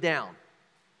else goes down.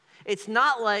 It's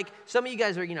not like some of you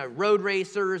guys are, road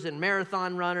racers and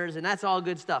marathon runners, and that's all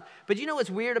good stuff. But you know what's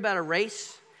weird about a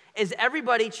race? Is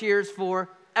everybody cheers for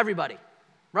everybody,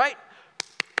 right?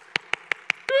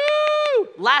 Woo!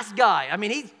 Last guy. I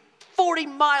mean, he's 40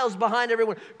 miles behind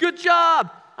everyone. Good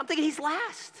job. I'm thinking he's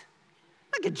last.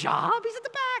 Not good job. He's at the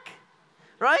back.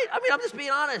 Right? I mean, I'm just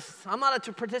being honest. I'm not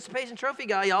a participation trophy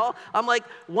guy, y'all. I'm like,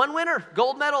 one winner,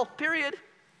 gold medal, period.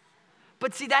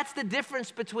 But see, that's the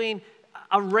difference between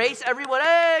a race, everyone,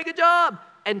 hey, good job,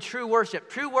 and true worship.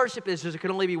 True worship is there can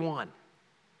only be one.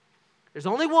 There's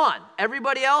only one.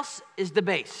 Everybody else is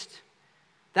debased.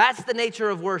 That's the nature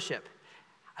of worship.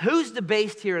 Who's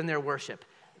debased here in their worship?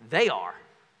 They are.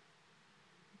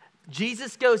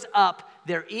 Jesus goes up.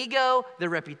 Their ego, their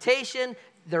reputation,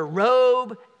 their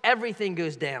robe, everything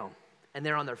goes down, and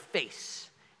they're on their face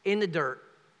in the dirt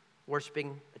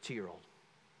worshiping a 2-year-old.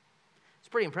 It's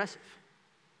pretty impressive,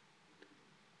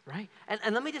 right?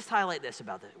 And let me just highlight this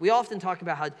about that. We often talk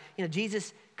about how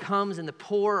Jesus comes, and the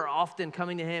poor are often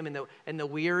coming to him, and the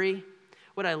weary.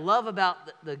 What I love about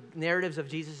the narratives of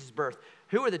Jesus' birth,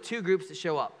 who are the two groups that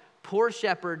show up? Poor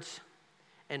shepherds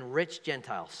and rich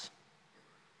Gentiles.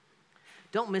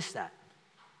 Don't miss that.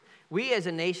 We as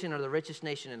a nation are the richest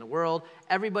nation in the world.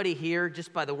 Everybody here,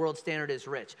 just by the world standard, is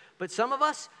rich. But some of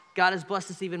us, God has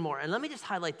blessed us even more. And let me just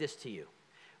highlight this to you.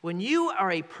 When you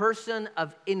are a person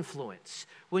of influence,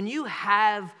 when you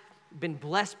have been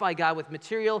blessed by God with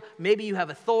material, maybe you have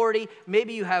authority,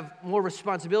 maybe you have more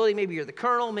responsibility, maybe you're the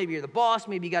colonel, maybe you're the boss,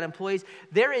 maybe you got employees.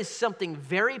 There is something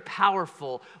very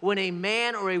powerful when a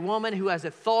man or a woman who has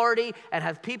authority and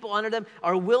have people under them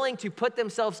are willing to put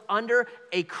themselves under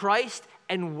a Christ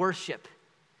and worship.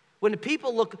 When the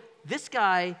people look, this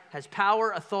guy has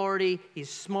power, authority, he's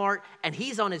smart, and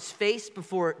he's on his face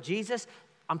before Jesus.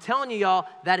 I'm telling you, y'all,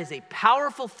 that is a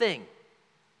powerful thing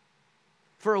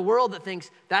for a world that thinks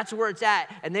that's where it's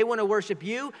at, and they want to worship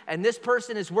you, and this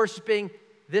person is worshiping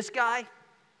this guy.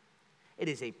 It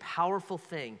is a powerful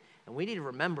thing, and we need to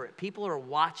remember it. People are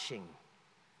watching,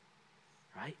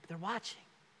 right? They're watching.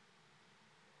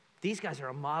 These guys are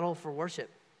a model for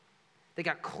worship. They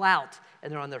got clout,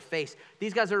 and they're on their face.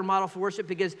 These guys are a model for worship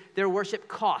because their worship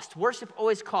costs. Worship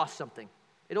always costs something.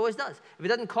 It always does. If it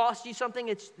doesn't cost you something,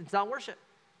 it's not worship.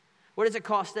 What does it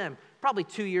cost them? Probably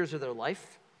 2 years of their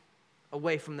life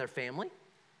away from their family,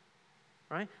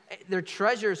 right? Their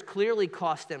treasures clearly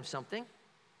cost them something.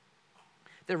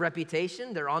 Their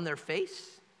reputation, they're on their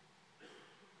face.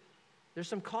 There's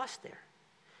some cost there.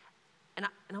 And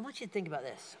I want you to think about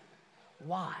this.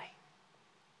 Why?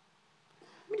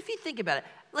 I mean, if you think about it,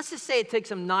 let's just say it takes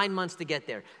them 9 months to get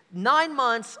there. 9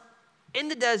 months in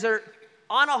the desert,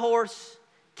 on a horse,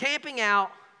 camping out.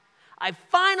 I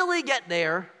finally get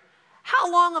there.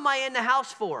 How long am I in the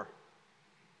house for?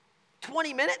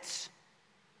 20 minutes?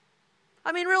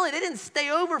 I mean, really, they didn't stay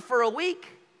over for a week.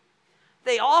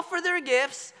 They offer their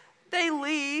gifts. They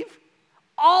leave.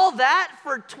 All that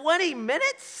for 20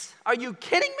 minutes? Are you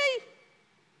kidding me?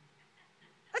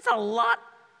 That's a lot.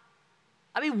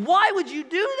 I mean, why would you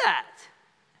do that?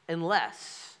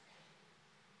 Unless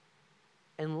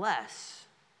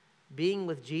being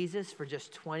with Jesus for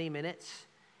just 20 minutes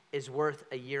is worth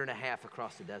 1.5 years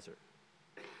across the desert.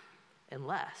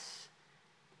 Unless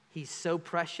he's so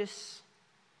precious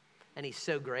and he's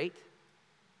so great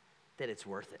that it's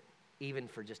worth it, even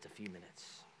for just a few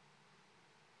minutes.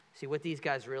 See, what these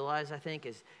guys realize, I think,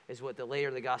 is what the later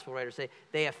the gospel writers say.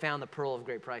 They have found the pearl of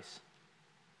great price.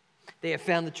 They have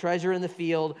found the treasure in the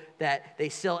field that they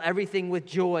sell everything with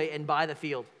joy and buy the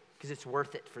field because it's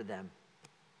worth it for them.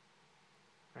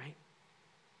 Right?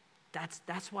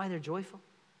 That's why they're joyful.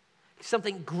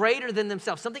 Something greater than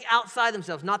themselves, something outside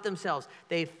themselves, not themselves.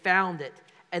 They found it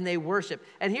and they worship.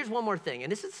 And here's one more thing,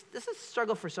 and this is a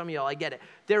struggle for some of y'all, I get it.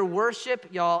 Their worship,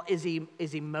 y'all, is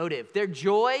emotive. Their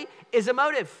joy is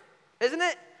emotive, isn't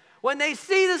it? When they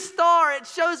see the star, it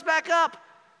shows back up.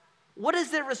 What is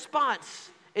their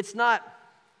response? It's not,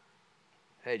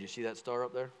 hey, did you see that star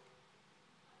up there?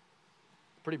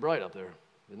 Pretty bright up there.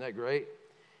 Isn't that great?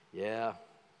 Yeah,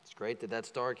 It's great that that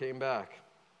star came back.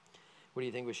 What do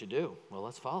you think we should do? Well,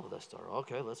 let's follow that star.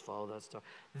 Okay, let's follow that star.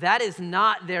 That is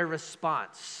not their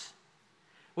response.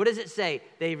 What does it say?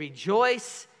 They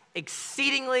rejoice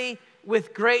exceedingly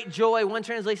with great joy. One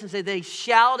translation says they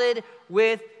shouted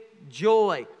with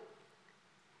joy.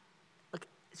 Look,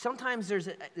 sometimes there's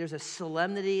a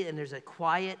solemnity and there's a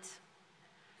quiet,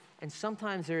 and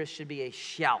sometimes there should be a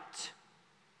shout.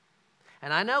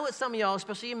 And I know what some of y'all,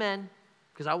 especially you men,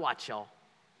 because I watch y'all.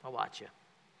 I watch you.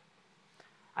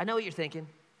 I know what you're thinking.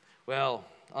 Well,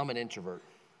 I'm an introvert.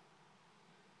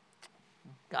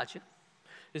 Gotcha.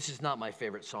 This is not my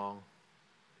favorite song.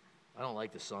 I don't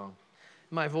like this song.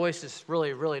 My voice is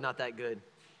really, really not that good.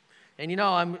 And you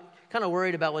know, I'm kind of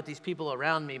worried about what these people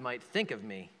around me might think of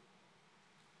me.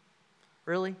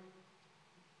 Really?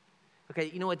 Okay,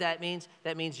 you know what that means?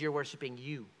 That means you're worshiping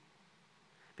you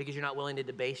because you're not willing to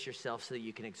debase yourself so that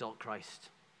you can exalt Christ.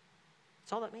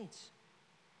 That's all that means.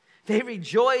 They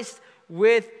rejoiced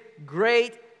with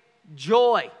great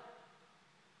joy.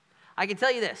 I can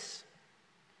tell you this.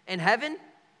 In heaven,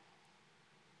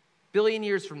 billion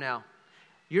years from now,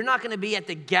 you're not going to be at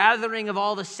the gathering of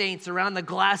all the saints around the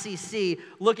glassy sea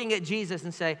looking at Jesus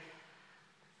and say,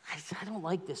 I don't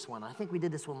like this one. I think we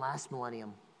did this one last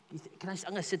millennium. I'm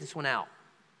going to sit this one out.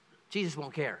 Jesus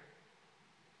won't care.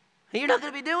 And you're not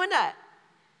going to be doing that.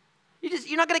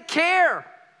 You're not going to care.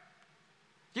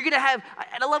 You're going to have,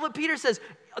 and I love what Peter says,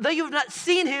 though you have not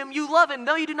seen him, you love him.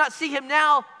 Though you do not see him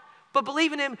now, but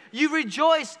believe in him, you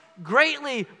rejoice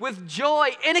greatly with joy,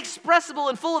 inexpressible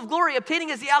and full of glory,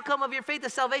 obtaining as the outcome of your faith the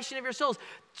salvation of your souls.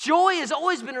 Joy has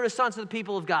always been a response to the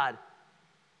people of God.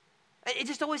 It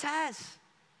just always has.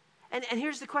 And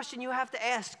here's the question you have to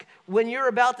ask when you're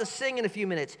about to sing in a few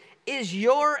minutes. Is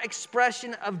your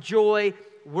expression of joy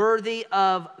worthy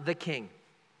of the King?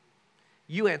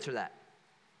 You answer that.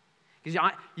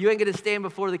 Because you ain't going to stand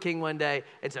before the King one day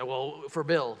and say, well, for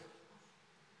Bill,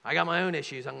 I got my own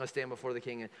issues. I'm going to stand before the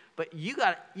King. But you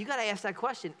got to ask that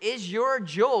question. Is your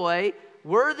joy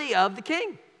worthy of the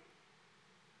King?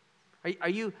 Are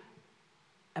you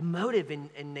emotive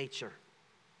in nature,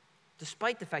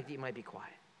 despite the fact that you might be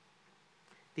quiet?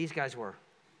 These guys were.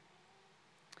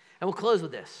 And we'll close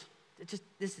with this.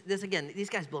 This again,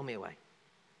 these guys blow me away.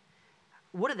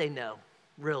 What do they know,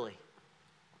 really?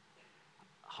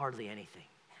 Hardly anything.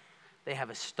 They have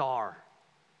a star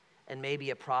and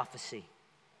maybe a prophecy.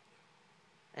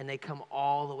 And they come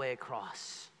all the way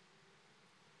across.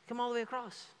 Come all the way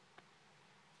across.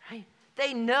 Right?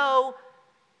 They know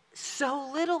so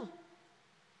little.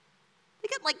 They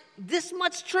got like this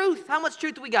much truth. How much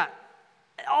truth do we got?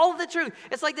 All of the truth.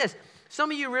 It's like this.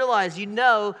 Some of you realize you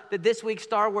know that this week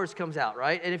Star Wars comes out,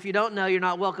 right? And if you don't know, you're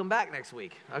not welcome back next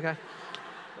week, okay?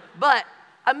 But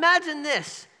imagine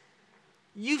this.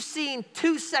 You've seen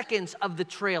 2 seconds of the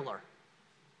trailer.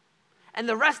 And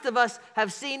the rest of us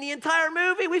have seen the entire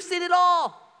movie. We've seen it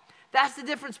all. That's the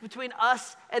difference between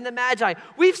us and the Magi.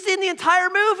 We've seen the entire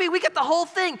movie. We get the whole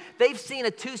thing. They've seen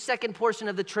a 2-second portion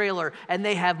of the trailer, and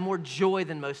they have more joy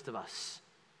than most of us.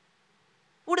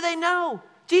 What do they know?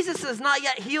 Jesus has not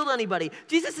yet healed anybody.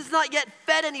 Jesus has not yet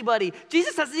fed anybody.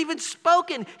 Jesus hasn't even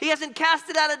spoken. He hasn't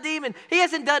casted out a demon. He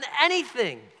hasn't done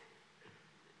anything.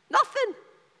 Nothing.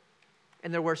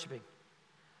 And they're worshiping.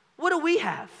 What do we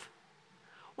have?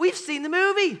 We've seen the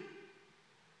movie.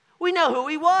 We know who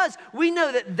he was. We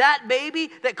know that baby,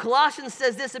 that Colossians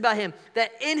says this about him,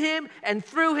 that in him and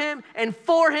through him and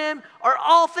for him are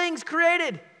all things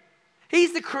created.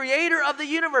 He's the creator of the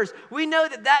universe. We know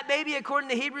that baby, according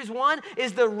to Hebrews 1,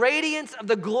 is the radiance of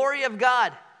the glory of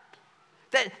God.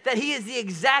 That he is the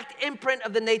exact imprint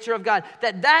of the nature of God.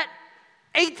 That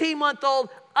 18-month-old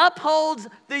upholds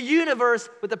the universe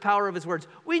with the power of his words.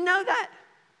 We know that.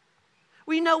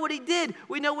 We know what he did.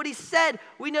 We know what he said.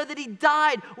 We know that he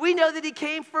died. We know that he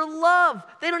came for love.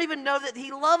 They don't even know that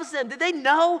he loves them. Did they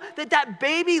know that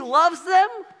baby loves them?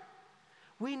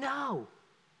 We know.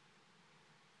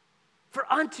 For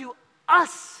unto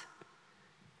us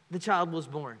the child was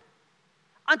born.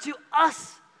 Unto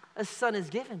us a son is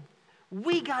given.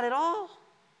 We got it all.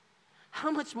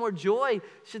 How much more joy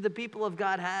should the people of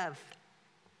God have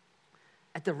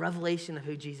at the revelation of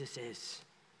who Jesus is?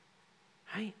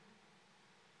 Right?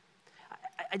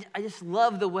 I just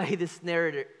love the way this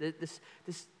narrative,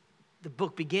 the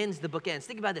book begins, the book ends.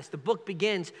 Think about this. The book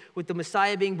begins with the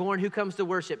Messiah being born. Who comes to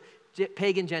worship?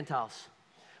 Pagan Gentiles.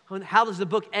 How does the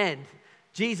book end?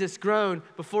 Jesus, grown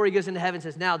before he goes into heaven,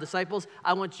 says, now, disciples,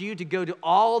 I want you to go to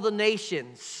all the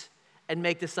nations and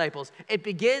make disciples. It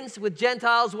begins with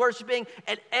Gentiles worshiping.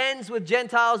 It ends with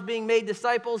Gentiles being made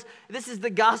disciples. This is the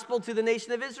gospel to the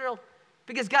nation of Israel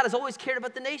because God has always cared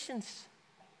about the nations.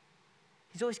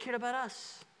 He's always cared about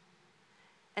us.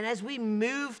 And as we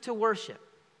move to worship,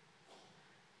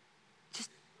 just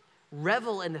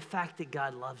revel in the fact that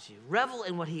God loves you. Revel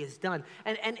in what he has done.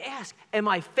 And ask, am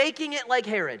I faking it like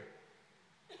Herod?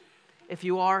 If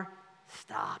you are,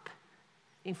 stop.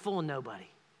 You ain't fooling nobody.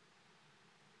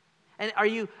 And are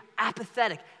you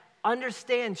apathetic?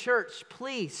 Understand, church,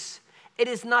 please. It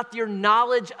is not your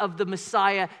knowledge of the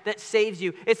Messiah that saves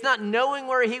you. It's not knowing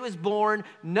where he was born,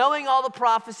 knowing all the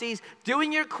prophecies,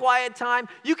 doing your quiet time.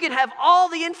 You can have all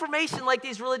the information like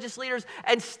these religious leaders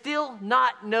and still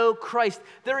not know Christ.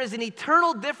 There is an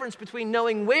eternal difference between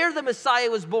knowing where the Messiah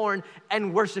was born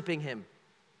and worshiping him.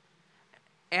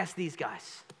 Ask these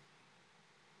guys.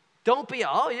 Don't be,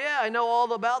 oh yeah, I know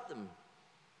all about them,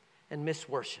 and miss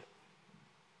worship.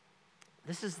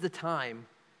 This is the time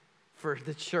for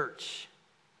the church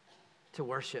to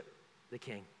worship the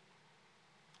King,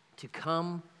 to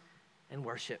come and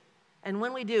worship. And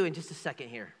when we do, in just a second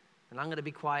here, and I'm going to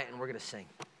be quiet and we're going to sing,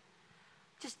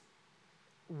 just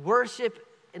worship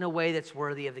in a way that's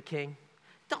worthy of the King.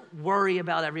 Don't worry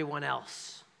about everyone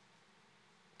else.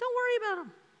 Don't worry about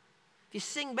them. If you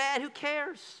sing bad, who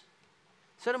cares?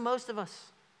 So do most of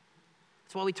us.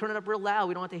 That's why we turn it up real loud.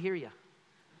 We don't have to hear you.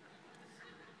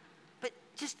 But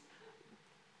just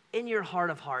in your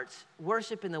heart of hearts,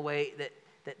 worship in the way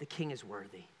that the King is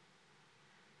worthy.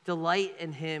 Delight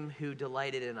in him who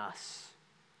delighted in us,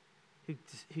 who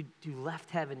left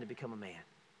heaven to become a man,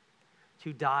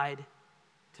 who died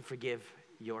to forgive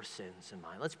your sins and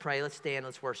mine. Let's pray, let's stand,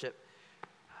 let's worship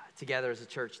together as a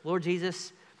church. Lord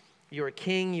Jesus, you are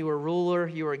King, you are ruler,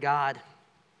 you are God.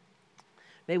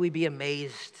 May we be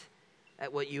amazed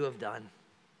at what you have done.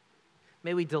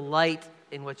 May we delight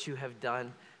in what you have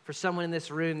done. For someone in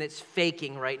this room that's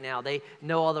faking right now, they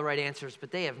know all the right answers,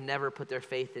 but they have never put their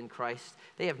faith in Christ.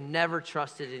 They have never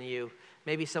trusted in you.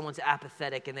 Maybe someone's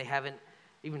apathetic and they haven't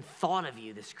even thought of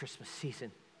you this Christmas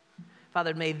season.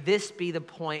 Father, may this be the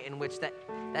point in which that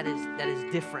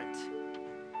is different.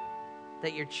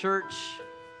 That your church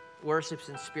worships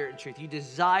in spirit and truth. You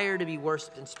desire to be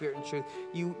worshiped in spirit and truth.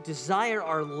 You desire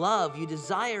our love. You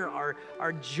desire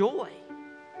our joy.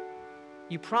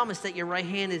 You promise that your right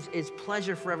hand is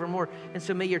pleasure forevermore. And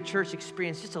so may your church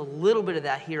experience just a little bit of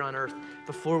that here on earth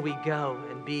before we go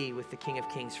and be with the King of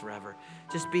Kings forever.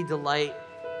 Just be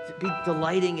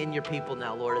delighting in your people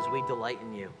now, Lord, as we delight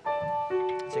in you.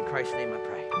 It's in Christ's name I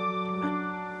pray.